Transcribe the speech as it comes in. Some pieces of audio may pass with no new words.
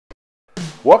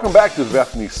Welcome back to the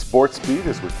Bethany Sports Beat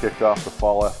as we kick off the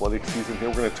fall athletic season here.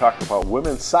 We're going to talk about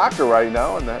women's soccer right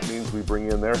now, and that means we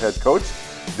bring in their head coach,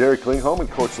 Derick Lyngholm. And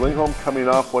Coach Lyngholm coming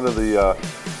off one of the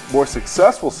more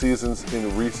successful seasons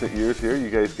in recent years here.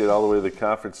 You guys get all the way to the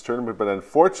conference tournament, but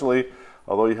unfortunately,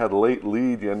 although you had a late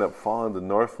lead, you end up falling to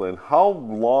Northland. How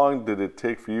long did it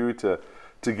take for you to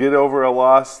get over a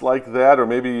loss like that? Or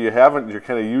maybe you haven't, you're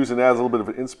kind of using that as a little bit of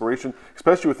an inspiration,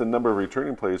 especially with the number of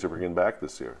returning players you're bringing back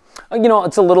this year? You know,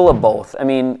 it's a little of both. I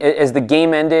mean, as the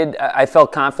game ended, I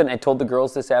felt confident. I told the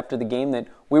girls this after the game, that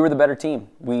we were the better team.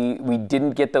 We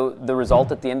didn't get the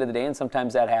result at the end of the day, and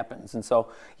sometimes that happens. And so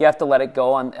you have to let it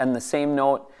go. On the same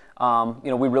note, you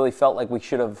know, we really felt like we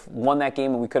should have won that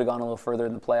game and we could have gone a little further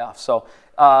in the playoffs. So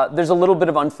there's a little bit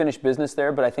of unfinished business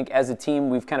there, but I think as a team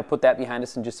we've kind of put that behind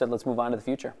us and just said, let's move on to the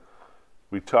future.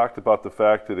 We talked about the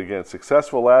fact that, again,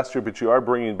 successful last year, but you are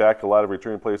bringing back a lot of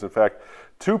returning players. In fact,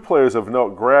 2 players of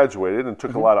note graduated and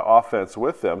took a lot of offense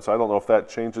with them. So I don't know if that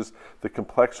changes the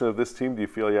complexion of this team. Do you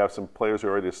feel you have some players who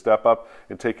are ready to step up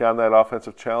and take on that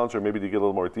offensive challenge, or maybe to get a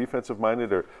little more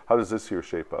defensive-minded, or how does this year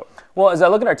shape up? Well, as I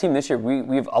look at our team this year,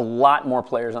 we have a lot more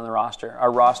players on the roster.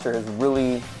 Our roster is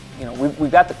really, you know,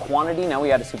 we've got the quantity. Now we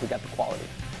got to see if we got the quality.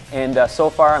 And so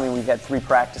far, I mean, we've had 3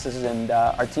 practices, and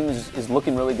our team is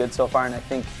looking really good so far. And I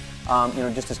think, you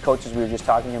know, just as coaches, we were just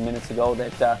talking here minutes ago,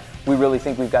 that we really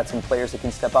think we've got some players that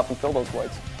can step up and fill those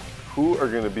voids. Who are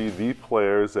going to be the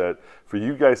players that, for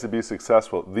you guys to be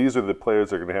successful, these are the players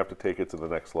that are going to have to take it to the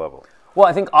next level? Well,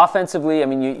 I think offensively, I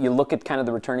mean, you look at kind of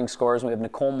the returning scorers. We have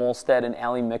Nicole Molstead and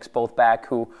Allie Mix both back,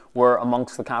 who were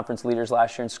amongst the conference leaders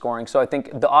last year in scoring. So I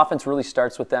think the offense really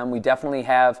starts with them. We definitely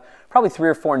have probably 3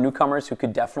 or 4 newcomers who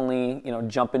could definitely, you know,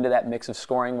 jump into that mix of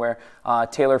scoring, where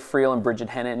Taylor Friel and Bridget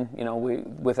Hennon, you know,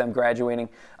 with them graduating.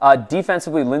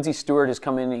 Defensively, Lindsay Stewart has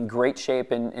come in great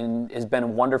shape and has been a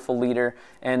wonderful leader.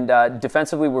 And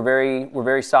defensively, we're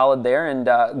very solid there.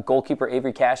 And goalkeeper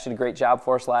Avery Cash did a great job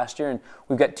for us last year. And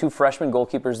we've got 2 freshman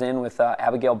goalkeepers in with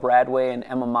Abigail Bradway and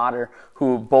Emma Motter,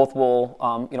 who both will,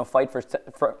 you know, fight for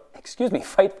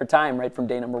time right from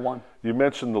day number 1. You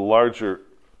mentioned the larger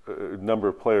number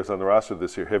of players on the roster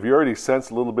this year. Have you already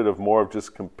sensed a little bit of more of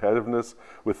just competitiveness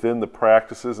within the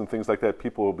practices and things like that?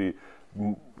 People will be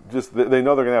just, they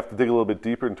know they're going to have to dig a little bit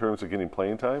deeper in terms of getting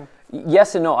playing time?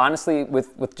 Yes and no. Honestly,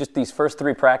 with just these first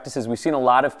 3 practices, we've seen a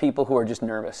lot of people who are just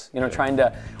nervous, you know, trying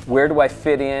to, where do I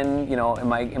fit in, you know,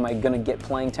 am I going to get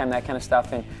playing time, that kind of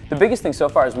stuff. And the biggest thing so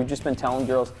far is we've just been telling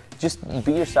girls, just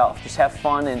be yourself, just have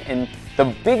fun. And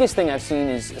the biggest thing I've seen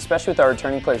is, especially with our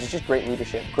returning players, is just great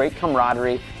leadership, great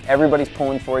camaraderie. Everybody's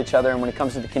pulling for each other, and when it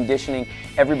comes to the conditioning,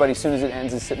 everybody, as soon as it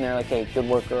ends, is sitting there like, hey, good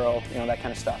work, girl, you know, that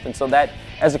kind of stuff. And so that,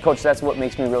 as a coach, that's what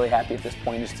makes me really happy at this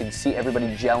point, is to see everybody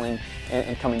gelling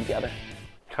and coming together.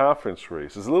 Conference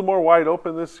race is a little more wide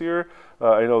open this year.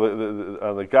 I know that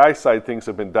on the guy side, things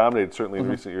have been dominated certainly in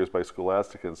recent years by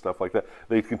Scholastica and stuff like that.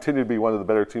 They continue to be one of the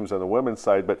better teams on the women's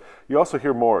side, but you also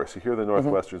hear Morris, you hear the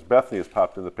Northwesterns. Bethany has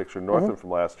popped in the picture, Northern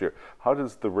from last year. How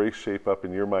does the race shape up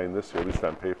in your mind this year, at least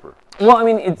on paper? Well, I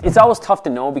mean, it's always tough to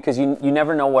know, because you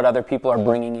never know what other people are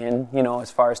bringing in, you know,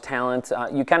 as far as talent.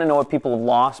 You kind of know what people have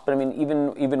lost, but I mean,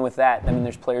 even with that, I mean,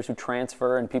 there's players who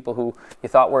transfer and people who you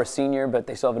thought were a senior, but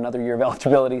they still have another year of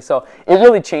eligibility. So it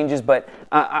really changes, but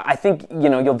I think, you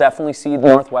know, you'll definitely see the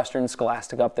Northwestern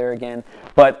Scholastic up there again.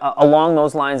 But along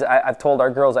those lines, I've told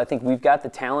our girls, I think we've got the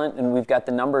talent and we've got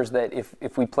the numbers that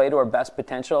if we play to our best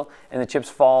potential and the chips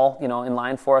fall, you know, in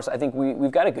line for us, I think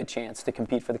we've got a good chance to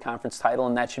compete for the conference title,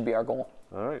 and that should be our goal.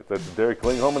 All right, that's Derick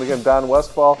Lyngholm, and again, Don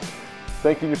Westphal.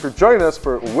 Thank you for joining us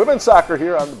for women's soccer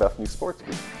here on the Bethany Sports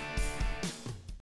Beat.